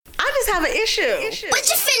have an issue. What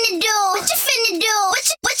you finna do? What you finna do? What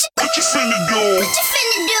you finna do? What you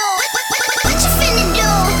finna do? What you finna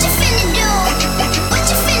do? What you finna do? What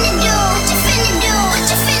you finna do? What you finna do? What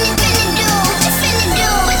you finna do?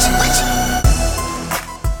 What you finna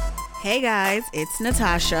do? Hey guys, it's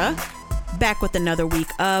Natasha, back with another week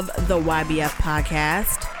of the YBF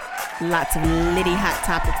podcast. Lots of litty hot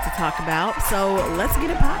topics to talk about, so let's get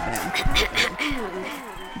it poppin'.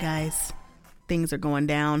 Guys, things are going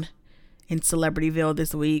down in Celebrityville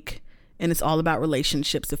this week, and it's all about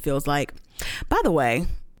relationships, it feels like. By the way,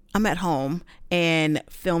 I'm at home and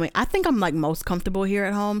filming. I think I'm like most comfortable here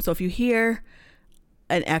at home, so if you hear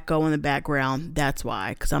an echo in the background, that's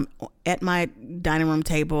why, because I'm at my dining room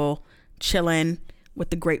table chilling with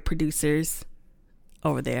the great producers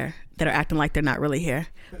over there that are acting like they're not really here,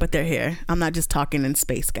 but they're here. I'm not just talking in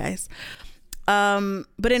space, guys. But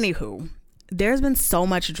anywho, there's been so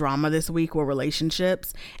much drama this week with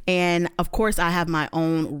relationships, and of course I have my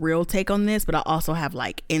own real take on this, but I also have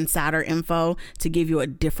like insider info to give you a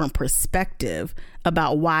different perspective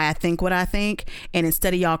about why I think what I think. And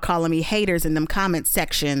instead of y'all calling me haters in them comment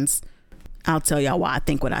sections, I'll tell y'all why I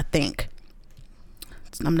think what I think.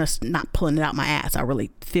 I'm just not pulling it out my ass. I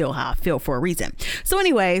really feel how I feel for a reason. So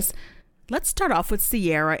anyways, let's start off with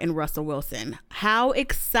Ciara and Russell Wilson. How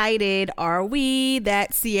excited are we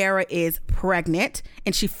that Ciara is pregnant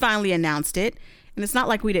and she finally announced it? And it's not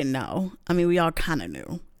like we didn't know. I mean, we all kind of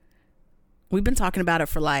knew. We've been talking about it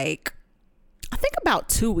for like, I think about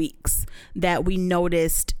 2 weeks that we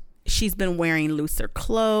noticed she's been wearing looser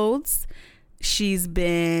clothes. She's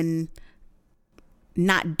been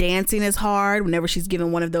not dancing as hard whenever she's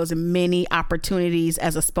given one of those many opportunities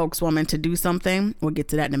as a spokeswoman to do something. We'll get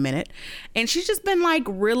to that in a minute. And she's just been like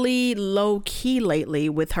really low key lately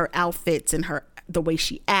with her outfits and the way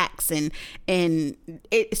she acts, and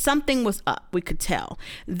something was up, we could tell.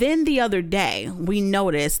 Then the other day we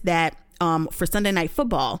noticed that for Sunday Night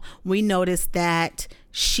Football, we noticed that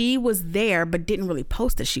she was there but didn't really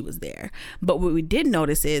post that she was there. But what we did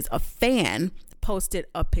notice is a fan posted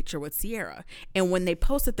a picture with Ciara, and when they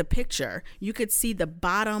posted the picture, you could see at the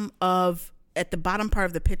bottom part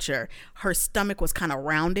of the picture, her stomach was kind of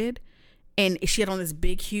rounded, and she had on this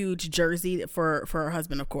big huge jersey for her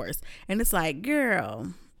husband, of course. And it's like,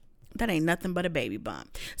 girl, that ain't nothing but a baby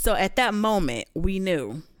bump. So at that moment we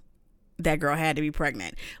knew that girl had to be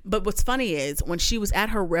pregnant. But what's funny is when she was at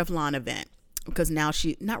her Revlon event, because now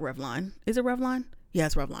not Revlon, is it Revlon? Yeah,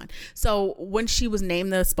 it's Revlon. So when she was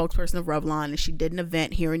named the spokesperson of Revlon and she did an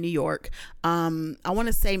event here in New York, I want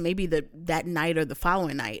to say maybe that night or the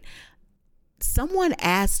following night, someone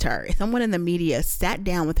in the media sat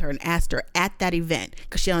down with her and asked her at that event,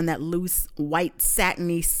 because she had on that loose white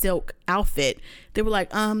satiny silk outfit. They were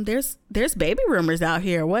like, there's baby rumors out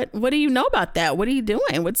here. What do you know about that? What are you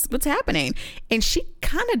doing? What's happening? And she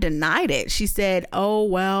kind of denied it. She said, oh,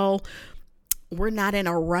 well, we're not in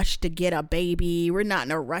a rush to get a baby. We're not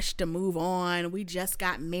in a rush to move on. We just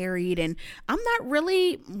got married and I'm not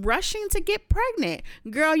really rushing to get pregnant.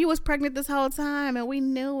 Girl, you was pregnant this whole time and we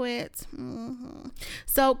knew it. Mm-hmm.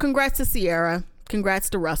 So congrats to Ciara. Congrats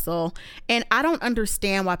to Russell. And I don't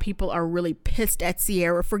understand why people are really pissed at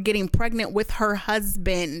Ciara for getting pregnant with her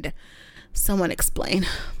husband. Someone explain.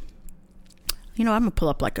 I'm going to pull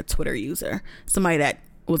up like a Twitter user. Somebody that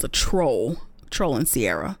was a trolling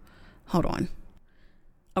Ciara. Hold on.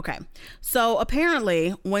 Okay, so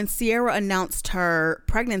apparently when Ciara announced her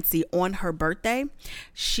pregnancy on her birthday,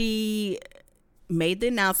 she made the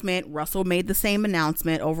announcement. Russell made the same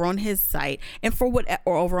announcement over on his site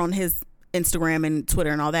or over on his Instagram and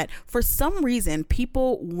Twitter and all that. For some reason,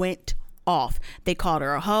 people went off. They called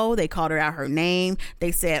her a hoe. They called her out her name.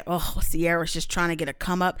 They said, oh, Ciara's just trying to get a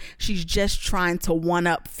come up. She's just trying to one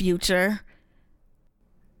up Future.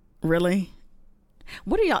 Really?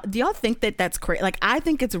 Do y'all think that that's crazy? Like, I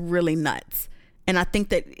think it's really nuts. And I think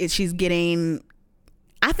that she's getting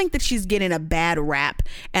a bad rap.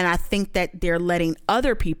 And I think that they're letting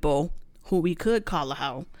other people who we could call a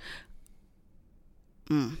hoe,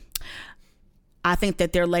 I think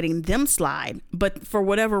that they're letting them slide. But for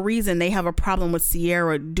whatever reason, they have a problem with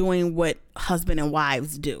Ciara doing what husband and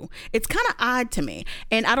wives do. It's kind of odd to me.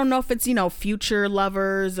 And I don't know if it's, Future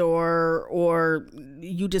lovers or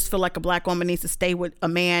you just feel like a black woman needs to stay with a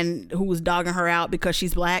man who was dogging her out because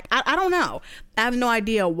she's black. I don't know. I have no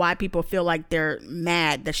idea why people feel like they're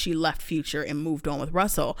mad that she left Future and moved on with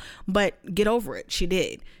Russell. But get over it. She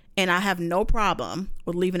did. And I have no problem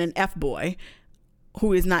with leaving an F-boy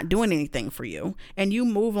who is not doing anything for you, and you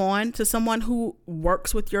move on to someone who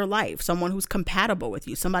works with your life, someone who's compatible with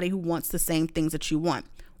you, somebody who wants the same things that you want.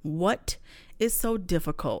 What is so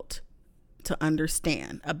difficult to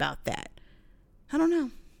understand about that. I don't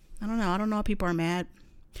know. I don't know if people are mad.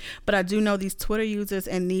 But I do know these Twitter users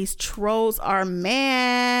and these trolls are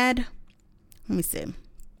mad. Let me see.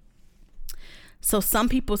 So some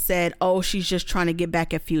people said, oh, she's just trying to get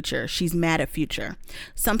back at Future. She's mad at Future.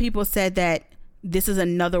 Some people said that this is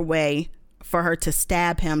another way for her to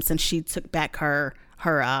stab him since she took back her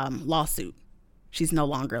lawsuit. She's no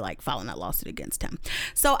longer like filing that lawsuit against him.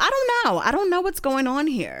 So I don't know. I don't know what's going on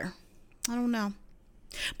here. I don't know.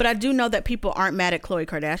 But I do know that people aren't mad at Khloe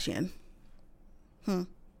Kardashian.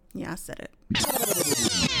 Yeah, I said it.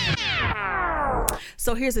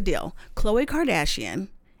 So here's the deal. Khloe Kardashian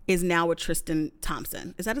is now with Tristan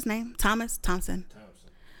Thompson. Is that his name? Thompson?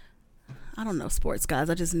 I don't know sports guys.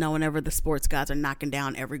 I just know whenever the sports guys are knocking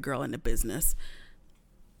down every girl in the business.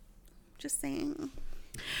 Just saying.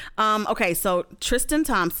 Okay, so Tristan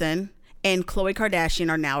Thompson and Khloe Kardashian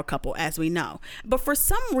are now a couple, as we know. But for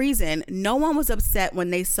some reason, no one was upset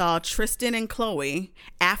when they saw Tristan and Khloe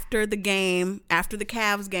after the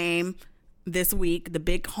Cavs game this week, the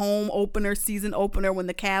big home opener, season opener, when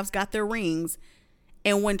the Cavs got their rings.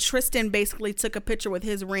 And when Tristan basically took a picture with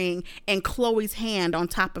his ring and Khloe's hand on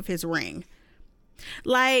top of his ring.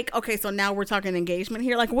 Like, okay, so now we're talking engagement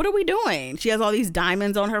here. Like, what are we doing? She has all these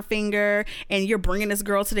diamonds on her finger and you're bringing this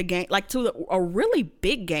girl to the game, like to a really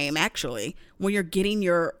big game, actually, when you're getting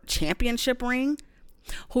your championship ring.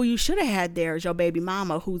 Who you should have had there is your baby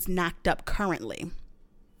mama, who's knocked up currently.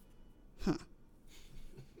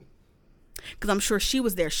 Because I'm sure she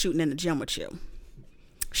was there shooting in the gym with you.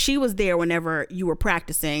 She was there whenever you were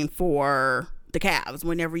practicing for the Cavs,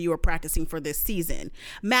 whenever you were practicing for this season.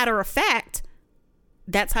 Matter of fact,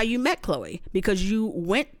 that's how you met Khloe, because you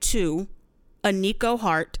went to a Nico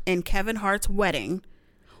Hart and Kevin Hart's wedding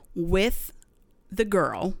with the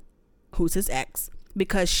girl who's his ex,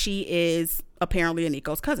 because she is apparently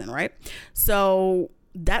Nico's cousin, right? So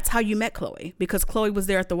that's how you met Khloe, because Khloe was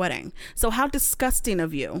there at the wedding. So how disgusting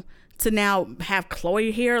of you to now have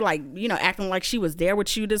Khloe here, like, you know, acting like she was there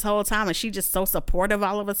with you this whole time and she just so supportive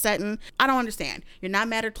all of a sudden. I don't understand. You're not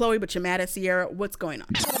mad at Khloe, but you're mad at Ciara. What's going on?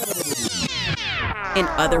 In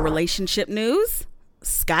other relationship news,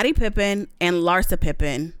 Scottie Pippen and Larsa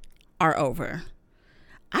Pippen are over.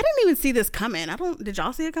 I didn't even see this coming. Did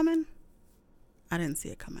y'all see it coming? I didn't see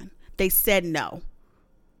it coming. They said no.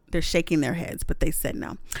 They're shaking their heads, but they said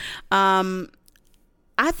no.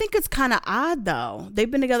 I think it's kind of odd, though.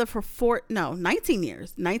 They've been together for 19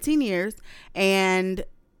 years. 19 years. And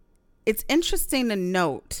it's interesting to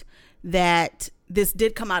note that this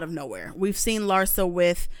did come out of nowhere. We've seen Larsa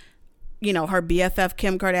with, you know, her BFF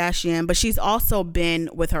Kim Kardashian, but she's also been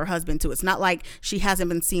with her husband too. It's not like she hasn't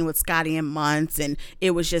been seen with Scottie in months, and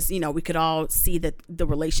it was just, you know, we could all see that the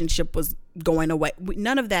relationship was going away.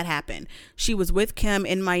 None of that happened. She was with Kim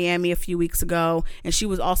in Miami a few weeks ago, and she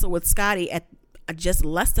was also with Scottie at just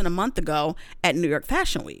less than a month ago at New York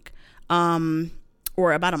Fashion Week,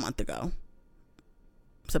 or about a month ago.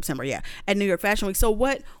 September, at New York Fashion Week. So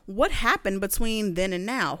what happened between then and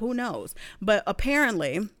now? Who knows? But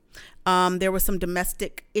apparently there was some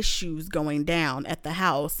domestic issues going down at the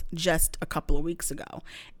house just a couple of weeks ago,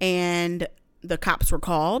 and the cops were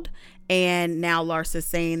called. And now Larsa's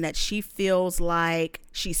saying that she feels like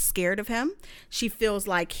she's scared of him. She feels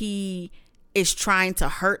like he is trying to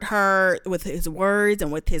hurt her with his words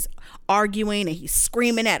and with his arguing, and he's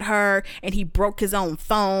screaming at her, and he broke his own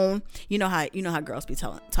phone. You know how girls be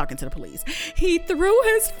talking to the police. He threw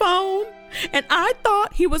his phone, and I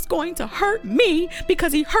thought he was going to hurt me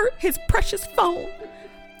because he hurt his precious phone.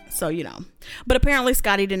 So, you know, but apparently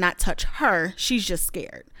Scottie did not touch her. She's just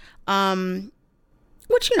scared.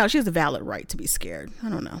 Which, you know, she has a valid right to be scared. I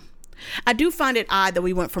don't know. I do find it odd that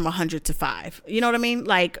we went from 100 to 5. You know what I mean?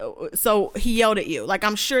 Like, so he yelled at you. Like,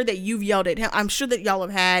 I'm sure that you've yelled at him. I'm sure that y'all have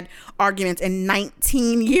had arguments in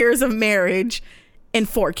 19 years of marriage and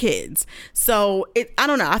 4 kids. So I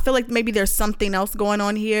don't know. I feel like maybe there's something else going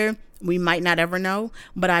on here. We might not ever know.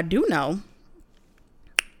 But I do know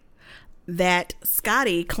that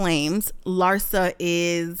Scottie claims Larsa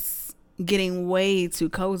is getting way too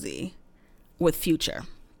cozy with Future,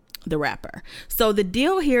 the rapper. So the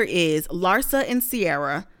deal here is Larsa and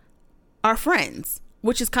Ciara are friends,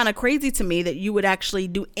 which is kind of crazy to me that you would actually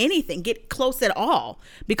do anything, get close at all,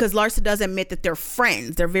 because Larsa does admit that they're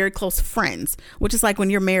friends. They're very close friends, which is like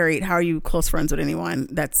when you're married, how are you close friends with anyone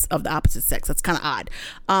that's of the opposite sex? That's kind of odd.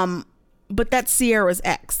 But that's Ciara's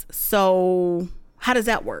ex. So how does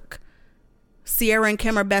that work? Ciara and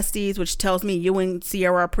Kim are besties, which tells me you and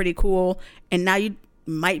Ciara are pretty cool. And now you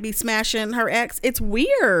might be smashing her ex. It's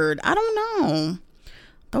weird. I don't know.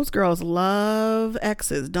 Those girls love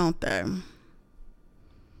exes, don't they?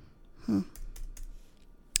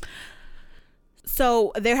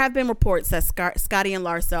 So there have been reports that Scotty and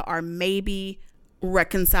Larsa are maybe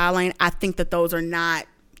reconciling. I think that those are not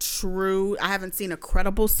true. I haven't seen a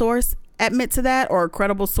credible source admit to that, or a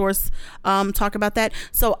credible source talk about that.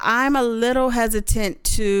 So I'm a little hesitant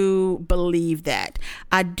to believe that.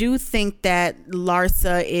 I do think that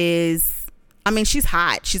Larsa is, I mean, she's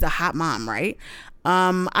hot. She's a hot mom, right?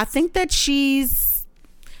 I think that she's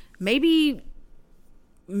maybe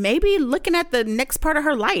looking at the next part of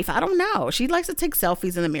her life. I don't know. She likes to take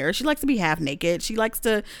selfies in the mirror. She likes to be half naked. She likes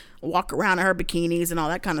to walk around in her bikinis and all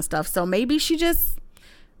that kind of stuff. So maybe she's just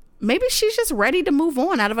ready to move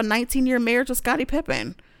on out of a 19-year marriage with Scottie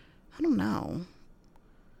Pippen. I don't know.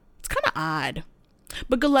 It's kind of odd.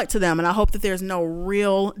 But good luck to them, and I hope that there's no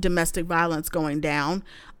real domestic violence going down.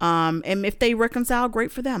 And if they reconcile,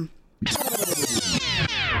 great for them.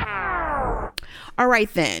 All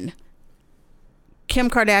right, then. Kim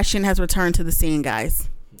Kardashian has returned to the scene, guys.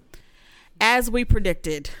 As we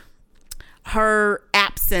predicted, her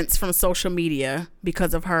absence from social media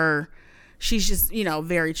because of she's just,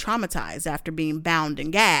 very traumatized after being bound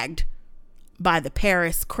and gagged by the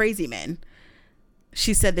Paris crazy men.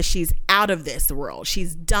 She said that she's out of this world.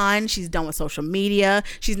 She's done. She's done with social media.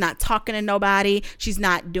 She's not talking to nobody. She's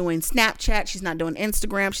not doing Snapchat. She's not doing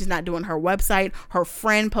Instagram. She's not doing her website. Her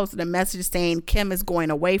friend posted a message saying Kim is going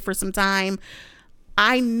away for some time.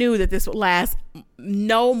 I knew that this would last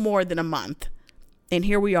no more than a month. And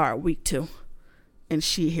here we are, week 2. And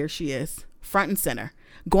here she is, front and center,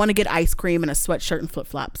 going to get ice cream in a sweatshirt and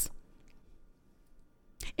flip-flops.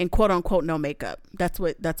 And quote unquote no makeup. That's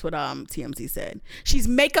what TMZ said. She's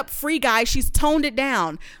makeup free, guys. She's toned it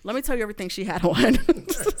down. Let me tell you everything she had on.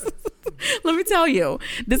 Let me tell you,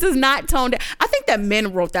 this is not toned down. I think that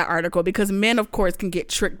men wrote that article because men, of course, can get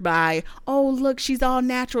tricked by, oh, look, she's all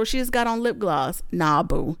natural. She just got on lip gloss. Nah,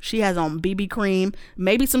 boo. She has on BB cream,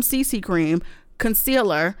 maybe some CC cream,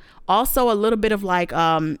 concealer, also a little bit of like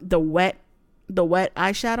the wet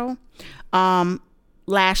eyeshadow,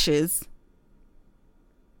 lashes,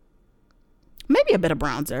 maybe a bit of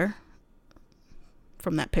bronzer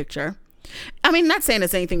from that picture. I mean, not saying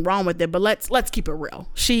there's anything wrong with it, but let's keep it real.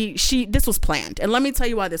 This was planned. And let me tell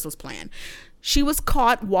you why this was planned. She was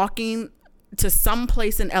caught walking to some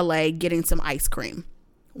place in LA getting some ice cream.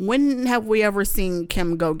 When have we ever seen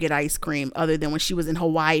Kim go get ice cream other than when she was in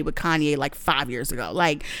Hawaii with Kanye like 5 years ago?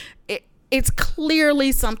 Like, it's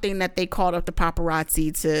clearly something that they called up the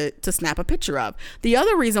paparazzi to snap a picture of. The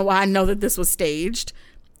other reason why I know that this was staged,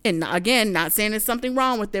 and again, not saying there's something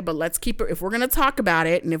wrong with it, but let's keep it, if we're going to talk about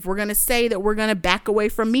it, and if we're going to say that we're going to back away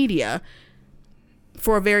from media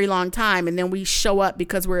for a very long time, and then we show up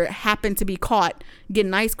because we happen to be caught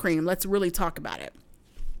getting ice cream, let's really talk about it.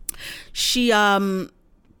 She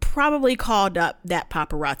probably called up that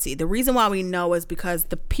paparazzi. The reason why we know is because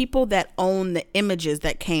the people that own the images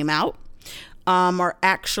that came out are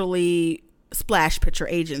actually Splash Picture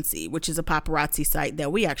Agency, which is a paparazzi site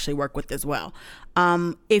that we actually work with as well.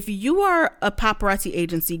 If you are a paparazzi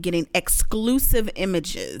agency getting exclusive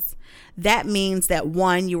images, that means that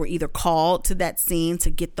one, you were either called to that scene to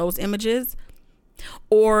get those images,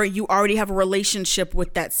 or you already have a relationship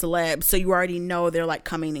with that celeb. So you already know they're like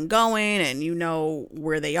coming and going, and you know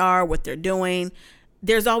where they are, what they're doing.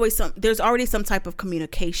 There's already some type of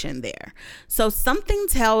communication there. So something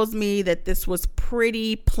tells me that this was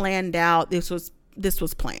pretty planned out. This was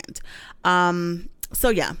planned. So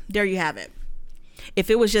yeah, there you have it.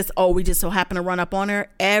 If it was just, we just so happen to run up on her,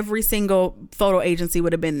 every single photo agency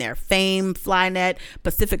would have been there. Fame, Flynet,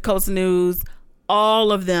 Pacific Coast News,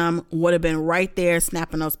 all of them would have been right there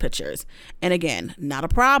snapping those pictures. And again, not a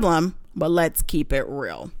problem, but let's keep it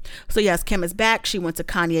real. So yes, Kim is back. She went to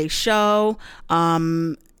Kanye's show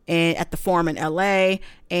and at the Forum in LA,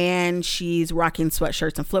 and she's rocking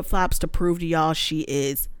sweatshirts and flip-flops to prove to y'all she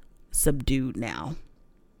is subdued now.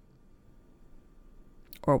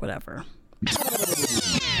 Or whatever.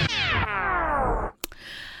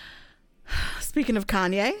 Speaking of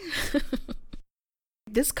Kanye,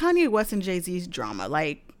 this Kanye West and Jay-Z's drama,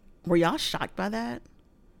 like, were y'all shocked by that?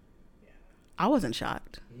 Yeah. I wasn't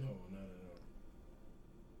shocked. No, not at all.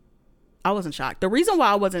 I wasn't shocked. The reason why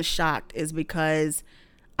I wasn't shocked is because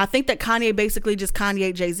I think that Kanye basically just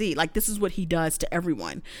Kanye Jay-Z. Like, this is what he does to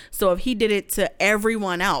everyone. So if he did it to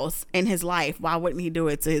everyone else in his life, why wouldn't he do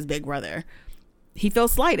it to his big brother? He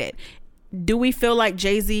feels slighted. Do we feel like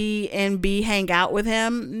Jay-Z and B hang out with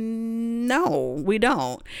him? No, we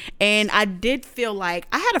don't. And I did feel like,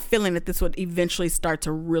 I had a feeling that this would eventually start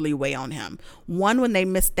to really weigh on him. One, when they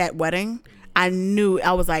missed that wedding, I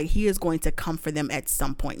was like, he is going to come for them at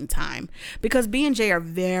some point in time. Because B and J are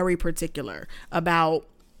very particular about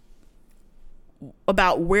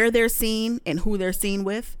where they're seen and who they're seen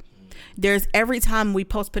with. There's every time we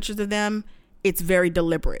post pictures of them, it's very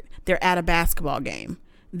deliberate. They're at a basketball game.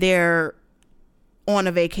 They're on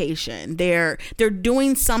a vacation. They're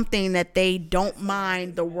doing something that they don't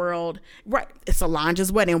mind the world. Right. It's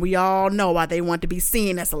Solange's wedding. We all know why they want to be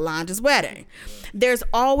seen at Solange's wedding. There's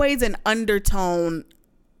always an undertone.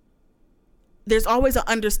 There's always an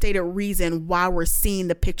understated reason why we're seeing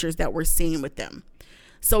the pictures that we're seeing with them.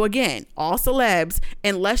 So again, all celebs,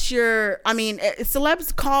 unless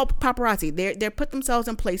celebs call paparazzi. They put themselves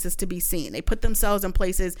in places to be seen. They put themselves in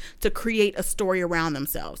places to create a story around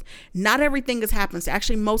themselves. Not everything is happenstance.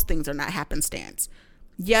 Actually, most things are not happenstance.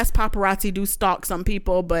 Yes, paparazzi do stalk some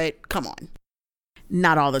people, but come on.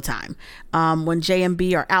 Not all the time. When J and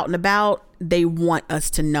B are out and about, they want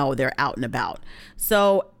us to know they're out and about.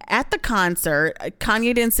 So at the concert,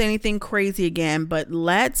 Kanye didn't say anything crazy again, but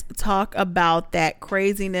let's talk about that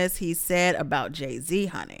craziness he said about Jay-Z,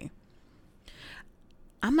 honey.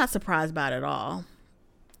 I'm not surprised by it at all.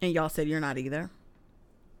 And y'all said you're not either.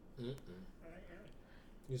 You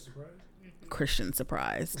surprised? Christian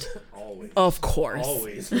surprised. Always. Of course.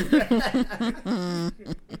 Always.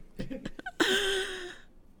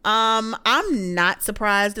 I'm not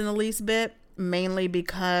surprised in the least bit. Mainly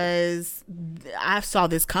because I saw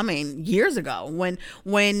this coming years ago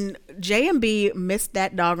when J&B missed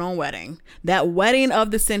that doggone wedding, that wedding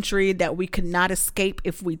of the century that we could not escape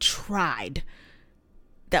if we tried.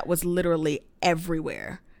 That was literally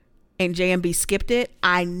everywhere. And J&B skipped it.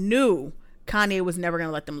 I knew Kanye was never going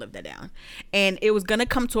to let them live that down. And it was going to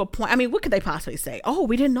come to a point. I mean, what could they possibly say? Oh,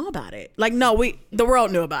 we didn't know about it. Like, no, the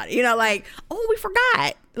world knew about it. You know, like, oh, we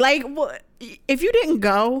forgot. Like, if you didn't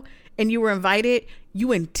go and you were invited,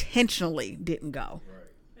 you intentionally didn't go. Right.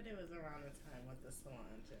 But it was around the time with the Solange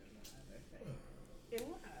and the other thing. It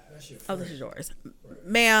was. That's your Oh, this is yours. Right.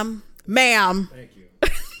 Ma'am. Thank you.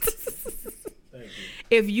 Thank you.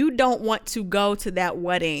 If you don't want to go to that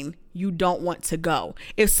wedding, you don't want to go.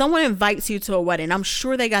 If someone invites you to a wedding, I'm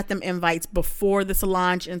sure they got them invites before the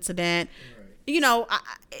Solange incident. Right. You know,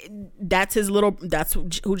 that's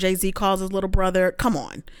who Jay-Z calls his little brother. Come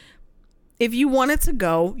on. If you wanted to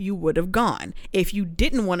go, you would have gone. If you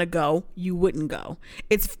didn't want to go, you wouldn't go.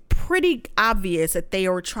 It's pretty obvious that they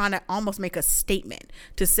were trying to almost make a statement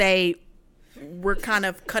to say we're kind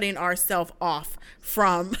of cutting ourselves off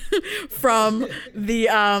from the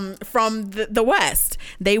West.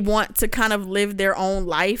 They want to kind of live their own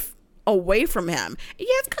life away from him. Yeah,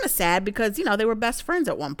 it's kind of sad because, you know, they were best friends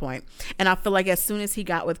at one point. And I feel like as soon as he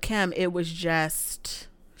got with Kim, it was just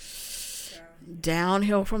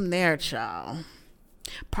downhill from there, child.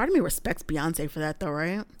 Part of me respects Beyonce for that though,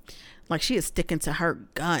 right? Like, she is sticking to her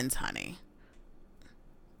guns, honey.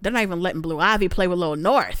 They're not even letting Blue Ivy play with Lil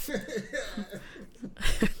North.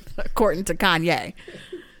 According to Kanye.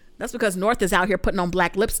 That's because North is out here putting on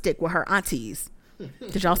black lipstick with her aunties.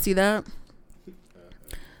 Did y'all see that?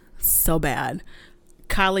 So bad.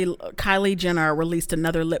 Kylie Jenner released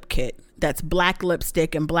another lip kit that's black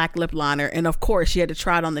lipstick and black lip liner, and of course she had to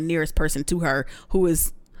try it on the nearest person to her, who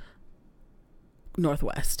is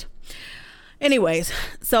Northwest. Anyways,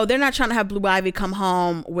 so they're not trying to have Blue Ivy come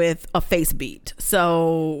home with a face beat.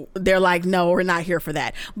 So they're like, no, we're not here for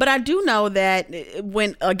that. But I do know that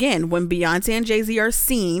when Beyonce and Jay-Z are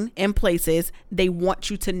seen in places, they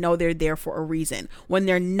want you to know they're there for a reason. When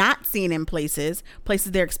they're not seen in places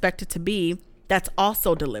they're expected to be, that's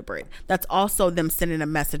also deliberate. That's also them sending a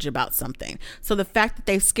message about something. So the fact that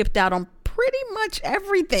they've skipped out on pretty much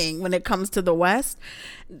everything when it comes to the West,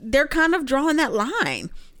 they're kind of drawing that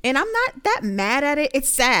line. And I'm not that mad at it. It's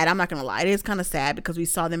sad. I'm not going to lie. It is kind of sad because we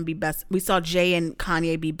saw Jay and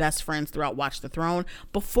Kanye be best friends throughout Watch the Throne,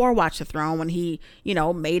 before Watch the Throne, when he,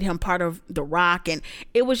 made him part of The Rock. And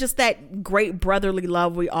it was just that great brotherly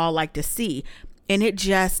love we all like to see. And it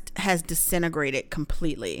just has disintegrated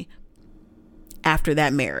completely after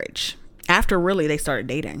that marriage. After really they started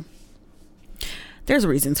dating. There's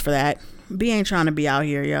reasons for that. B ain't trying to be out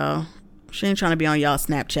here, y'all. She ain't trying to be on y'all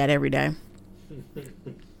Snapchat every day.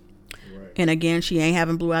 And again, she ain't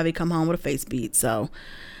having Blue Ivy come home with a face beat. So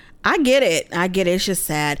I get it. It's just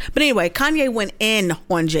sad. But anyway, Kanye went in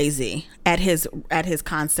on Jay-Z at his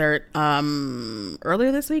concert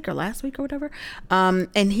earlier this week or last week or whatever.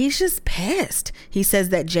 And he's just pissed. He says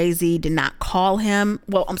that Jay-Z did not call him.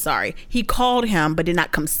 Well, I'm sorry. He called him but did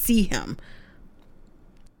not come see him.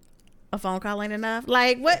 A phone call ain't enough?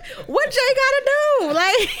 Like, what Jay gotta do?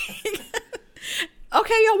 Like,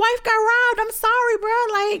 okay, your wife got robbed. I'm sorry, bro.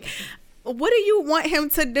 Like, what do you want him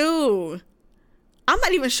to do? I'm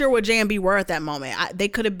not even sure what J&B were at that moment. They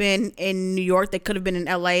could have been in New York. They could have been in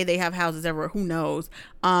LA. They have houses everywhere. Who knows?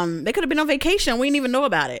 They could have been on vacation. We didn't even know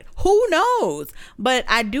about it. Who knows? But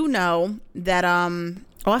I do know that,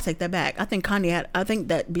 I take that back. I think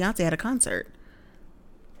that Beyonce had a concert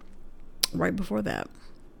right before that.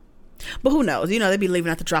 But who knows? They'd be leaving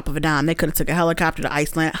at the drop of a dime. They could have took a helicopter to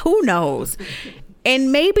Iceland. Who knows?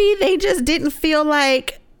 And maybe they just didn't feel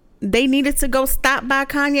like they needed to go stop by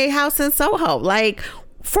Kanye's house in Soho. Like,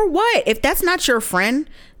 for what? If that's not your friend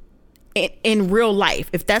in real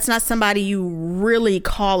life, if that's not somebody you really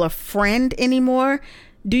call a friend anymore,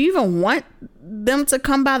 do you even want them to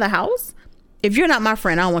come by the house? If you're not my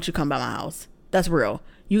friend, I don't want you to come by my house. That's real.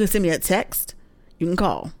 You can send me a text. You can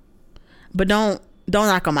call. But don't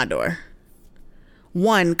knock on my door.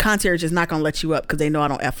 One, concierge is not going to let you up because they know I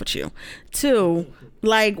don't F with you. Two,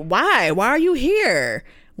 like, why? Why are you here?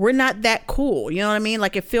 We're not that cool. You know what I mean?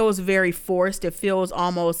 Like, it feels very forced. It feels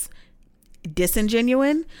almost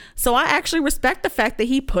disingenuous. So I actually respect the fact that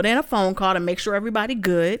he put in a phone call to make sure everybody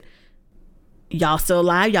good. Y'all still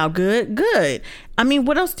alive? Y'all good? Good. I mean,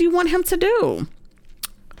 what else do you want him to do?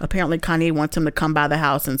 Apparently, Kanye wants him to come by the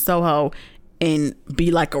house in Soho and be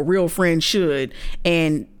like a real friend should.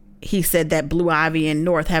 And he said that Blue Ivy and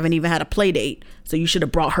North haven't even had a play date. So you should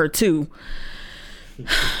have brought her too.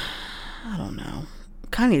 I don't know.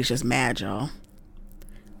 Kanye's just mad, y'all.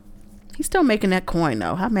 He's still making that coin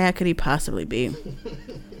though. How mad could he possibly be?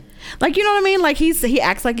 Like, you know what I mean? Like, he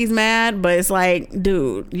acts like he's mad, but it's like,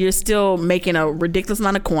 dude, you're still making a ridiculous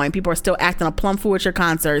amount of coin. People are still acting a plum fool at your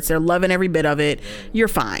concerts. They're loving every bit of it. You're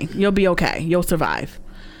fine. You'll be okay. You'll survive.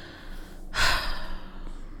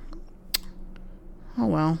 Oh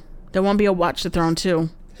well. There won't be a Watch the Throne 2.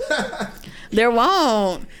 There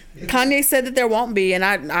won't. Kanye said that there won't be, and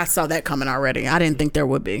I saw that coming already. I didn't think there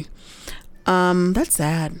would be. That's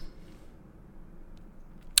sad.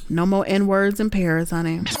 No more N-words in Paris,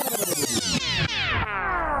 honey.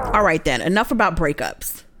 All right then, enough about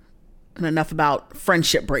breakups and enough about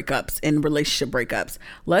friendship breakups and relationship breakups.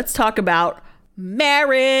 Let's talk about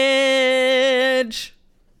marriage.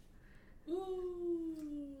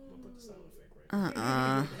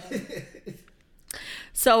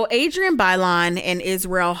 So Adrienne Bailon and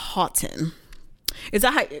Israel Houghton. Is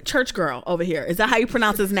that how, church girl over here? Is that how you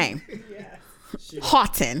pronounce his name? Yeah.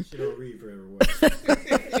 Houghton. She don't read for everyone.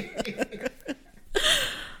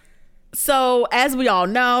 So as we all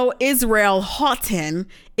know, Israel Houghton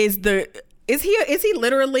is he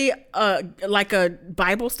literally like a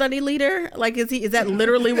Bible study leader? Like is that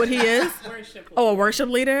literally what he is? A worship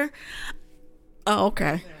leader? Oh,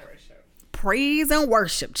 okay. Praise and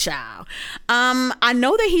worship, child. I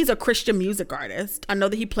know that he's a Christian music artist. I know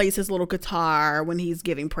that he plays his little guitar when he's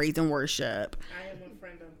giving praise and worship. I am a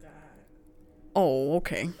friend of God. Oh,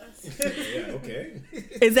 okay. Yeah, okay.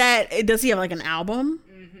 Does he have like an album?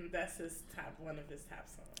 Mm-hmm. That's one of his top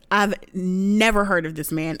songs. I've never heard of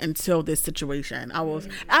this man until this situation.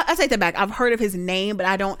 I take that back. I've heard of his name, but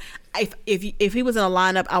I don't. If he was in a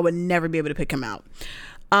lineup, I would never be able to pick him out.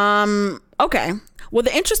 Okay. Well,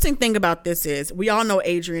 the interesting thing about this is we all know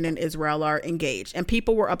Adrienne and Israel are engaged, and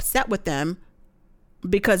people were upset with them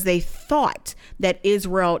because they thought that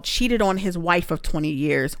Israel cheated on his wife of 20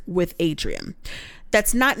 years with Adrienne.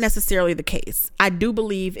 That's not necessarily the case. I do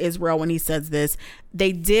believe Israel when he says this.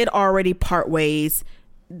 They did already part ways.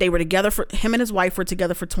 They were together him and his wife were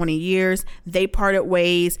together for 20 years. They parted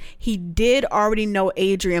ways. He did already know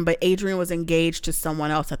Adrienne, but Adrienne was engaged to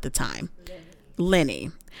someone else at the time.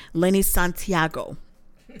 Lenny Santiago,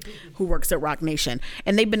 who works at Rock Nation,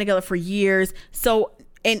 and they've been together for years. So,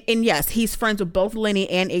 and yes, he's friends with both Lenny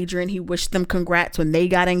and Adrienne. He wished them congrats when they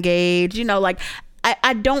got engaged. You know, like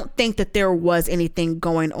I don't think that there was anything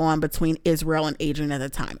going on between Israel and Adrienne at the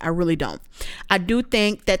time. I really don't. I do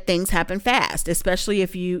think that things happen fast, especially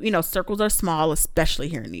if you know, circles are small, especially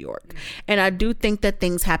here in New York. And I do think that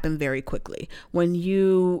things happen very quickly. When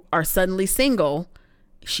you are suddenly single,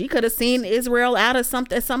 she could have seen Israel out at some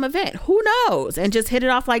event. Who knows? And just hit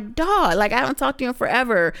it off like, dog, like I haven't talked to you in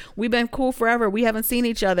forever. We've been cool forever. We haven't seen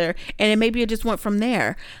each other. And maybe it just went from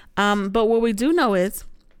there. But what we do know is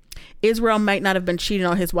Israel might not have been cheating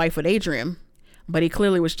on his wife with Adrienne, but he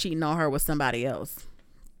clearly was cheating on her with somebody else.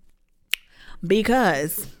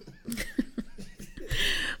 Because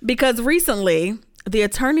recently the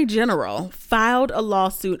Attorney General filed a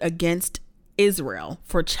lawsuit against Israel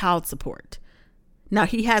for child support. Now,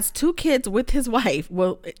 he has 2 kids with his wife.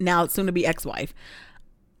 Well, now soon to be ex-wife.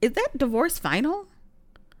 Is that divorce final?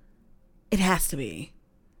 It has to be.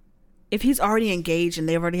 If he's already engaged and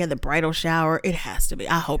they've already had the bridal shower, it has to be.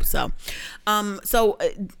 I hope so. So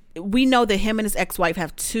we know that him and his ex-wife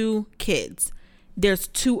have 2 kids. there's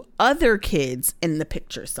 2 other kids in the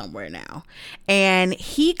picture somewhere now. And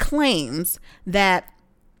he claims that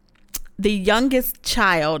the youngest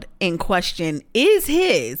child in question is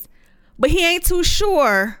his, but he ain't too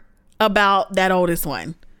sure about that oldest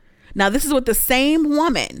one. Now, this is with the same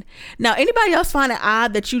woman. Now, anybody else find it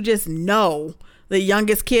odd that you just know the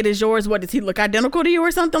youngest kid is yours? What, does he look identical to you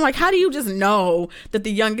or something? Like, how do you just know that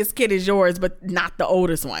the youngest kid is yours but not the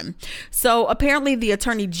oldest one? So apparently the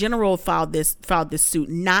attorney general filed this suit,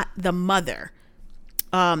 not the mother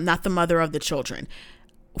of the children.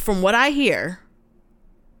 From what I hear,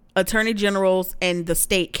 attorney generals and the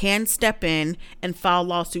state can step in and file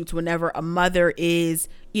lawsuits whenever a mother is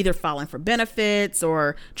either filing for benefits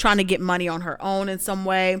or trying to get money on her own in some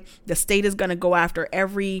way. The state is going to go after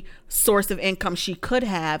every source of income she could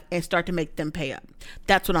have and start to make them pay up.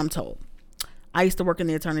 That's what I'm told. I used to work in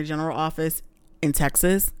the attorney general office in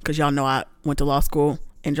Texas, because y'all know I went to law school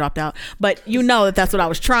and dropped out, but you know that's what I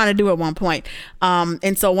was trying to do at one point.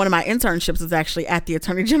 And so one of my internships was actually at the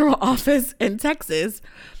attorney general office in Texas.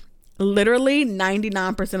 Literally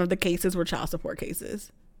 99% of the cases were child support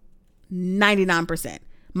cases. 99%.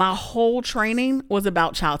 My whole training was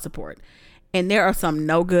about child support. And there are some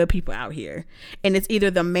no good people out here. And it's either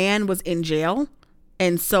the man was in jail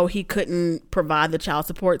and so he couldn't provide the child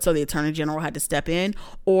support, so the attorney general had to step in,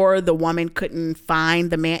 or the woman couldn't find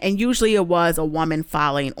the man. And usually it was a woman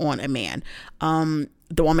filing on a man.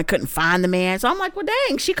 The woman couldn't find the man. So I'm like, well,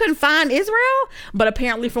 dang, she couldn't find Israel. But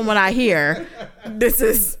apparently from what I hear, this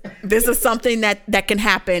is something that can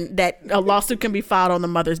happen, that a lawsuit can be filed on the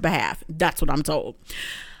mother's behalf. That's what I'm told.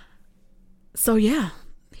 So yeah,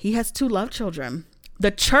 he has 2 love children. The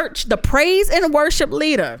church, the praise and worship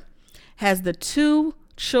leader, has the 2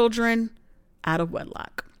 children out of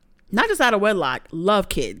wedlock. Not just out of wedlock, love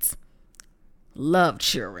kids. Love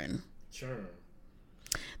children. Sure.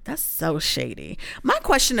 That's so shady. My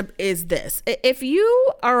question is this. If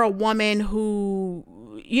you are a woman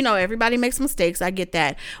who, you know, everybody makes mistakes, I get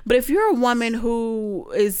that. But if you're a woman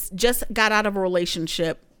who is just got out of a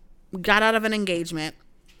relationship, got out of an engagement,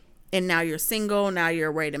 and now you're single, now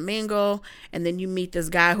you're ready to mingle, and then you meet this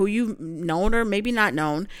guy who you've known or maybe not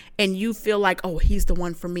known, and you feel like, oh, he's the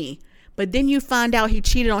one for me. But then you find out he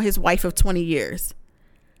cheated on his wife of 20 years.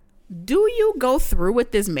 Do you go through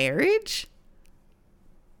with this marriage?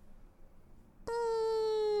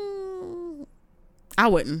 I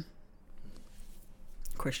wouldn't.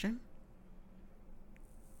 Christian?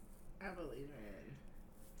 I believe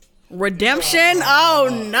in redemption. Oh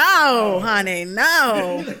no, honey,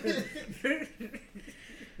 no.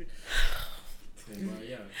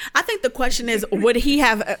 I think the question is, would he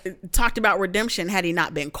have talked about redemption had he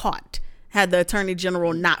not been caught? Had the attorney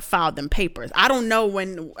general not filed them papers? I don't know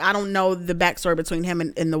the backstory between him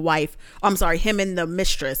and the wife. I'm sorry, him and the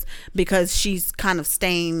mistress, because she's kind of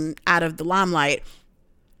staying out of the limelight.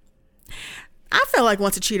 I feel like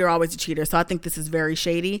once a cheater, always a cheater. So I think this is very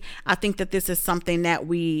shady. I think that this is something that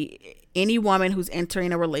any woman who's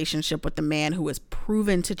entering a relationship with a man who is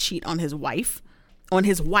proven to cheat on his wife,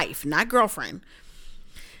 not girlfriend,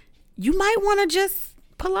 you might want to just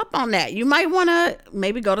pull up on that. You might want to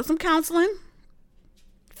maybe go to some counseling,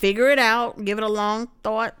 figure it out, give it a long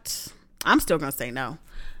thought. I'm still going to say no,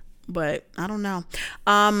 but I don't know.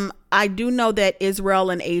 I do know that Israel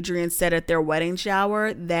and Adrian said at their wedding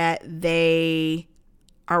shower that they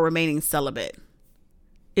are remaining celibate.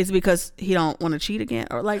 Is it because he don't want to cheat again,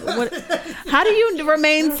 or like what? How do you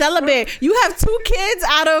remain celibate? You have 2 kids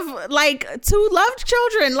out of like 2 loved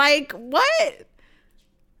children. Like what?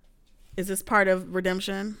 Is this part of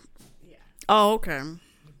redemption? Yeah. Oh, okay.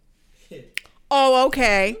 Oh,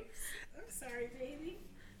 okay. I'm sorry, baby.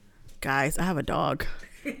 Guys, I have a dog.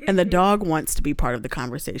 And the dog wants to be part of the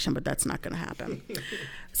conversation, but that's not going to happen.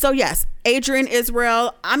 So yes, Adrian,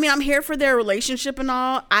 Israel, I mean, I'm here for their relationship and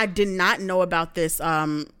all. I did not know about this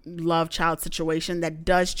love child situation. That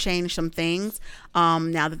does change some things.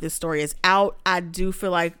 Now that this story is out, I do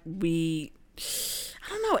feel like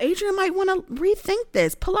I don't know, Adrian might want to rethink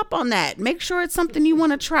this. Pull up on that. Make sure it's something you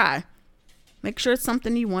want to try. Make sure it's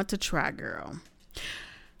something you want to try, girl.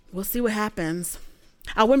 We'll see what happens.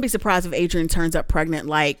 I wouldn't be surprised if Adrian turns up pregnant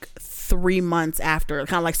like 3 months after,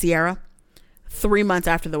 kind of like Sierra, 3 months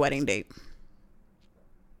after the wedding date.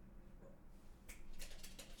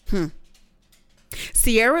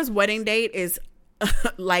 Sierra's wedding date is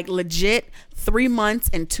like legit 3 months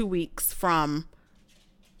and 2 weeks from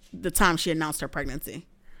the time she announced her pregnancy.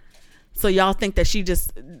 So y'all think that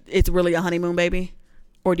it's really a honeymoon baby?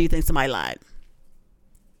 Or do you think somebody lied?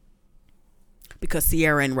 Because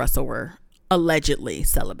Sierra and Russell were allegedly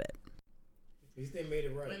celibate. At least they made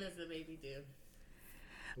it right. When is the baby due?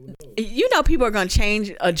 You know, people are gonna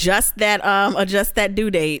adjust that due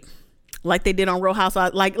date, like they did on Real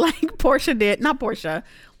Housewives, like Portia did. Not Portia.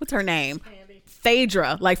 What's her name?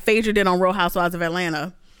 Phaedra. Like Phaedra did on Real Housewives of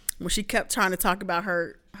Atlanta, where she kept trying to talk about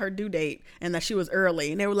her due date and that she was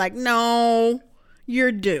early, and they were like, "No,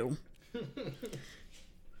 you're due."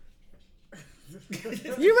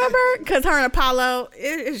 You remember? Because her and Apollo,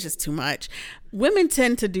 it's just too much. Women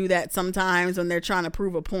tend to do that sometimes when they're trying to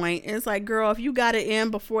prove a point. It's like, girl, if you got it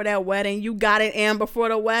in before that wedding, you got it in before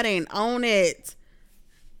the wedding. Own it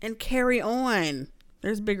and carry on.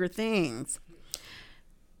 There's bigger things.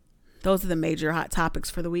 Those are the major hot topics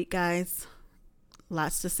for the week, guys.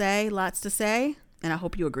 Lots to say, and I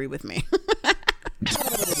hope you agree with me.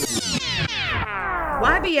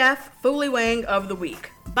 YBF Foolie Wang of the Week.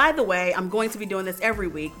 By the way, I'm going to be doing this every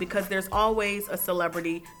week because there's always a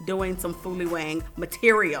celebrity doing some Foolie Wang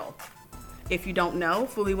material. If you don't know,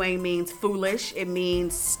 Foolie Wang means foolish, it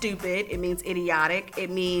means stupid, it means idiotic, it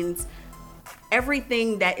means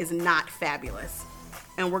everything that is not fabulous.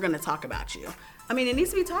 And we're going to talk about you. I mean, it needs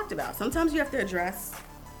to be talked about. Sometimes you have to address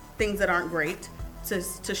things that aren't great to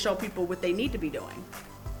show people what they need to be doing.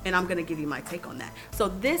 And I'm going to give you my take on that. So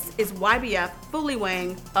this is YBF Foolie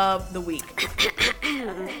Wang of the Week.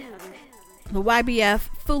 The YBF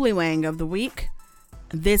Foolie Wang of the Week.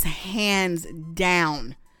 This hands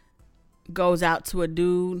down goes out to a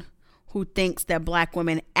dude who thinks that black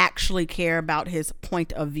women actually care about his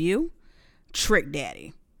point of view. Trick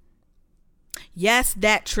Daddy. Yes,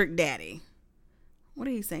 that Trick Daddy. What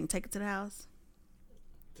are you saying? Take it to the house?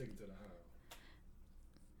 Take it to the house.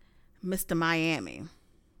 Mr. Miami.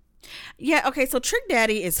 Yeah, okay, so Trick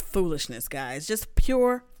Daddy is foolishness, guys. Just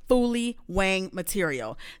pure Foolie Wang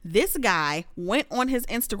material. This guy went on his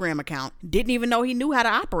Instagram account, didn't even know he knew how to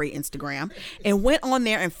operate Instagram, and went on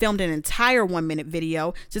there and filmed an entire 1-minute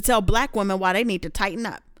video to tell black women why they need to tighten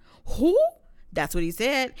up. Who? That's what he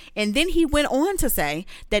said. And then he went on to say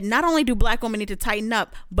that not only do black women need to tighten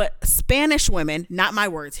up, but Spanish women, not my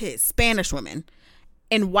words, his, Spanish women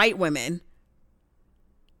and white women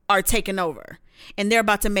are taking over. And they're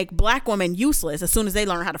about to make black women useless as soon as they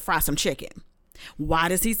learn how to fry some chicken. Why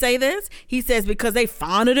does he say this? He says because they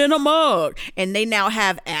found it in a mug and they now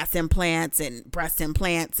have ass implants and breast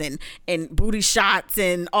implants and booty shots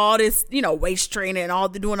and all this, waist training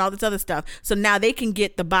and doing all this other stuff. So now they can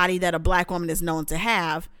get the body that a black woman is known to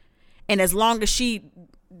have. And as long as she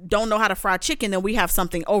don't know how to fry chicken, then we have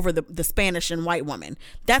something over the Spanish and white woman.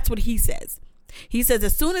 That's what he says. He says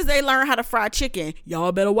as soon as they learn how to fry chicken,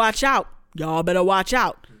 y'all better watch out. Y'all better watch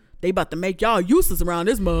out. They about to make y'all useless around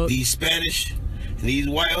this mug. These Spanish and these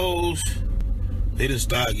white hoes, they just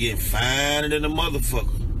start getting finer than a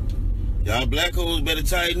motherfucker. Y'all black hoes better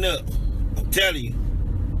tighten up. I'm telling you.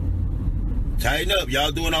 Tighten up.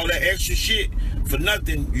 Y'all doing all that extra shit for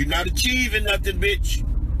nothing. You're not achieving nothing, bitch.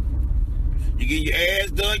 You get your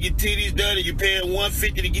ass done, your titties done, and you're paying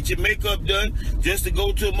 $150 to get your makeup done just to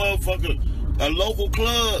go to a local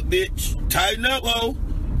club, bitch. Tighten up, ho.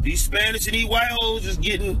 These Spanish and these white hoes is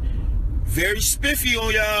getting very spiffy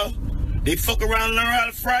on y'all. They fuck around and learn how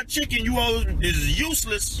to fry chicken. You all is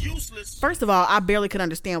useless. First of all, I barely could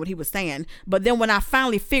understand what he was saying. But then when I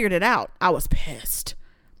finally figured it out, I was pissed.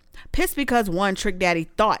 Pissed because 1, Trick Daddy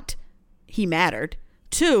thought he mattered.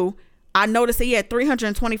 2, I noticed that he had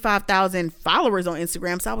 325,000 followers on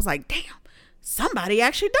Instagram. So I was like, damn, somebody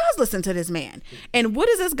actually does listen to this man. And what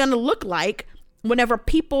is this going to look like whenever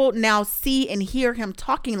people now see and hear him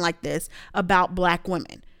talking like this about black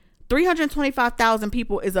women? 325,000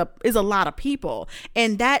 people is a lot of people.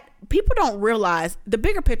 And that people don't realize, the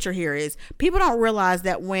bigger picture here is people don't realize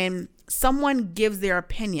that when someone gives their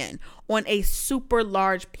opinion on a super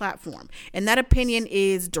large platform and that opinion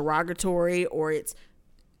is derogatory or it's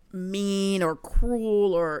mean or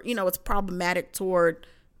cruel or, it's problematic toward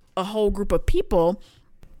a whole group of people,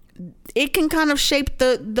 it can kind of shape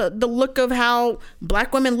the look of how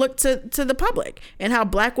black women look to the public and how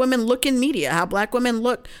black women look in media, how black women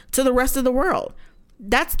look to the rest of the world.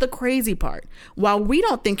 That's the crazy part. While we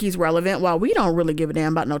don't think he's relevant, while we don't really give a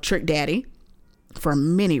damn about no Trick Daddy for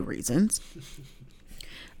many reasons,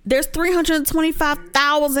 there's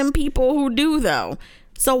 325,000 people who do though.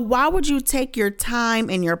 So why would you take your time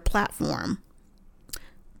and your platform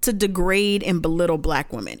to degrade and belittle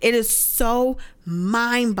black women? It is so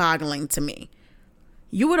mind-boggling to me.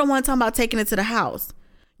 You were the one talking about taking it to the house.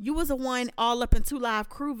 You was the one all up in 2 Live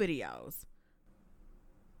Crew videos,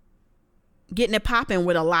 getting it popping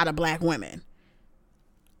with a lot of black women.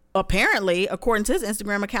 Apparently, according to his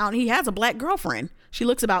Instagram account, he has a black girlfriend. She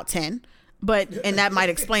looks about 10, and that might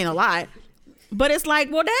explain a lot. But it's like,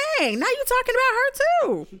 well, dang, now you talking about her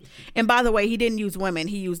too. And by the way, he didn't use women.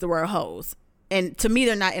 He used the word hoes. And to me,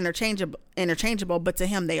 they're not interchangeable, but to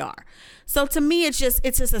him, they are. So to me, it's just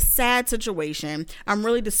a sad situation. I'm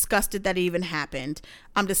really disgusted that it even happened.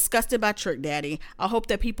 I'm disgusted by Trick Daddy. I hope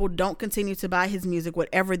that people don't continue to buy his music,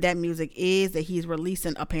 whatever that music is that he's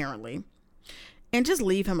releasing, apparently. And just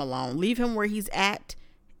leave him alone. Leave him where he's at,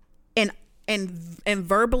 and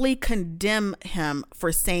verbally condemn him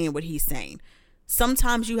for saying what he's saying.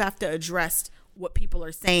 Sometimes you have to address what people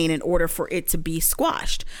are saying in order for it to be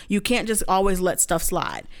squashed. You can't just always let stuff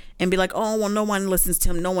slide and be like, oh, well, no one listens to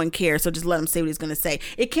him, no one cares, so just let him say what he's going to say.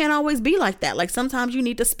 It can't always be like that. Like, sometimes you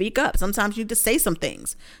need to speak up. Sometimes you need to say some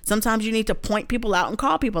things. Sometimes you need to point people out and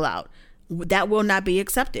call people out. That will not be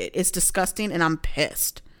accepted. It's disgusting, and I'm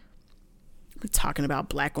pissed. We're talking about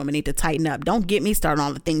black women need to tighten up. Don't get me started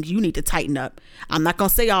on the things you need to tighten up. I'm not going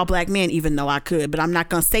to say all black men, even though I could, but I'm not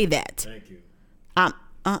going to say that. Thank you.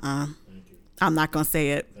 I'm not going to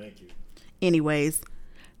say it. Thank you. Anyways,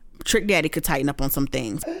 Trick Daddy could tighten up on some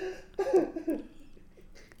things.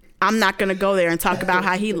 I'm not going to go there and talk about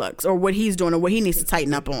how he looks or what he's doing or what he needs to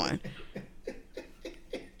tighten up on.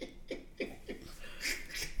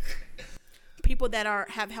 People that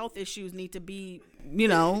have health issues need to be, we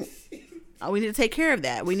need to take care of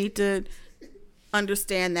that. We need to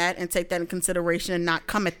understand that and take that in consideration and not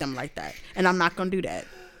come at them like that. And I'm not going to do that.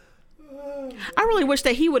 I really wish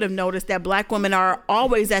that he would have noticed that black women are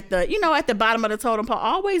always at the bottom of the totem pole,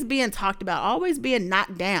 always being talked about, always being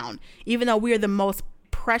knocked down, even though we are the most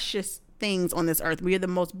precious things on this earth. We are the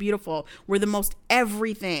most beautiful. We're the most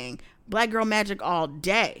everything. Black girl magic all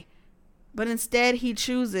day. But instead, he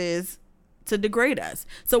chooses to degrade us.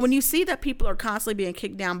 So when you see that people are constantly being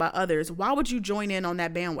kicked down by others, why would you join in on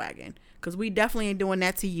that bandwagon? Because we definitely ain't doing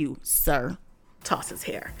that to you, sir. Toss his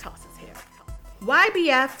hair.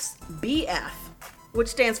 YBF's BF, which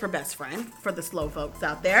stands for best friend for the slow folks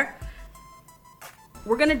out there.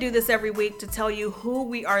 We're going to do this every week to tell you who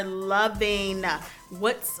we are loving.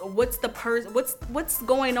 What's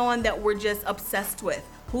going on that we're just obsessed with?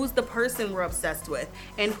 Who's the person we're obsessed with?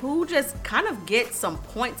 And who just kind of gets some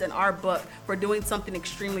points in our book for doing something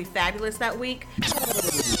extremely fabulous that week?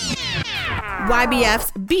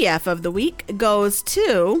 YBF's BF of the week goes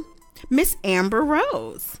to Miss Amber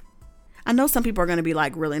Rose. I know some people are going to be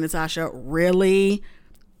like, really, Natasha? Really?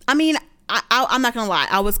 I mean, I'm not going to lie.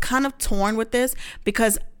 I was kind of torn with this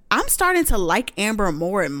because I'm starting to like Amber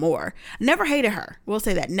more and more. Never hated her. We'll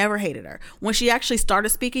say that. Never hated her. When she actually started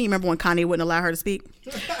speaking, you remember when Kanye wouldn't allow her to speak?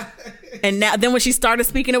 And then when she started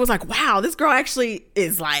speaking, it was like, wow, this girl actually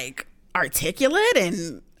is like articulate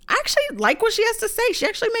and I actually like what she has to say. She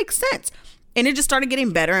actually makes sense. And it just started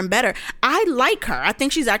getting better and better. I like her. I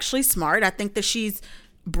think she's actually smart. I think that she's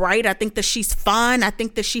bright. I think that she's fun. I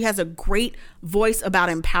think that she has a great voice about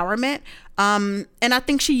empowerment. And I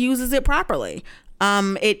think she uses it properly.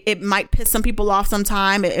 It might piss some people off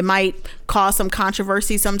sometime. It might cause some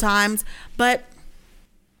controversy sometimes, but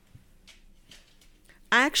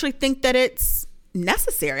I actually think that it's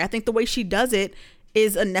necessary. I think the way she does it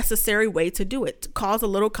is a necessary way to do it, to cause a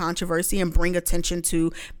little controversy and bring attention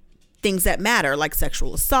to things that matter, like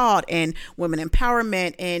sexual assault and women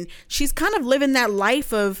empowerment. And she's kind of living that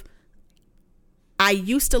life of, I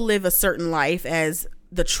used to live a certain life as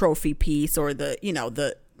the trophy piece or the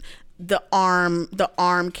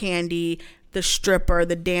arm candy, the stripper,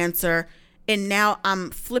 the dancer. And now I'm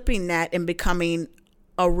flipping that and becoming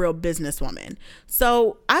a real businesswoman.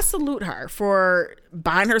 So I salute her for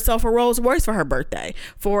buying herself a Rolls Royce for her birthday,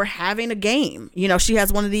 for having a game. She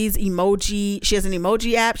has one of these she has an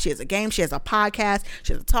emoji app. She has a game. She has a podcast.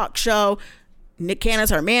 She has a talk show. Nick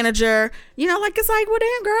Cannon's her manager. It's like, well,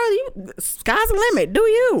 damn, girl, sky's the limit. Do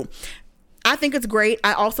you? I think it's great.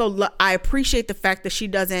 I also I appreciate the fact that she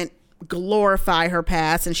doesn't glorify her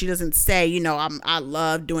past and she doesn't say, I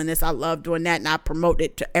love doing this, I love doing that, and I promote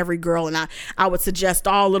it to every girl, and I would suggest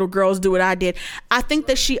all little girls do what I did. I think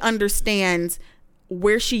that she understands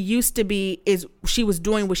where she used to be is she was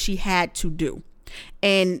doing what she had to do,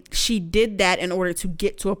 and she did that in order to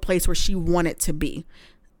get to a place where she wanted to be.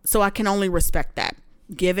 So I can only respect that.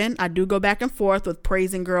 Given I do go back and forth with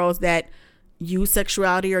praising girls that use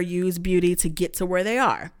sexuality or use beauty to get to where they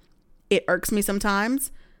are. It irks me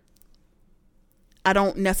sometimes. I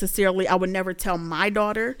would never tell my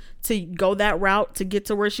daughter to go that route to get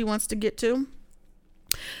to where she wants to get to.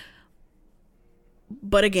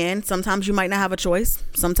 But again, sometimes you might not have a choice.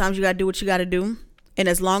 Sometimes you got to do what you got to do. And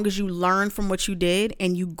as long as you learn from what you did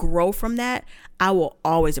and you grow from that, I will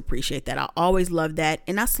always appreciate that. I'll always love that.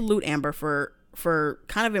 And I salute Amber for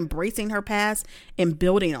kind of embracing her past and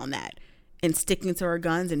building on that. and sticking to her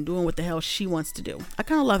guns and doing what the hell she wants to do. I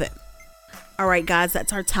kind of love it. All right, guys,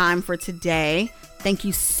 that's our time for today. Thank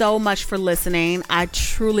you so much for listening. I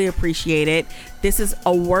truly appreciate it. This is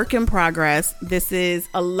a work in progress. This is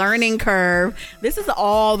a learning curve. This is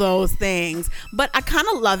all those things, but I kind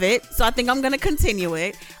of love it. So I think I'm going to continue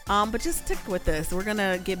it. But just stick with this. We're going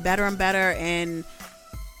to get better and better and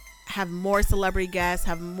have more celebrity guests,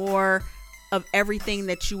 have more of everything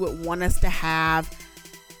that you would want us to have.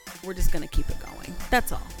 We're just going to keep it going.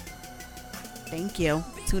 That's all. Thank you.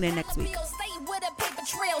 Tune in next week.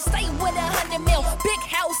 Trail, stay with 100 mil, big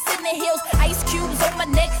house in the hills, ice cubes on my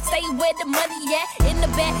neck, stay where the money at, in the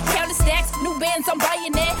back, counting stacks, new bands I'm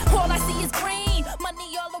buying that, all I see is grand.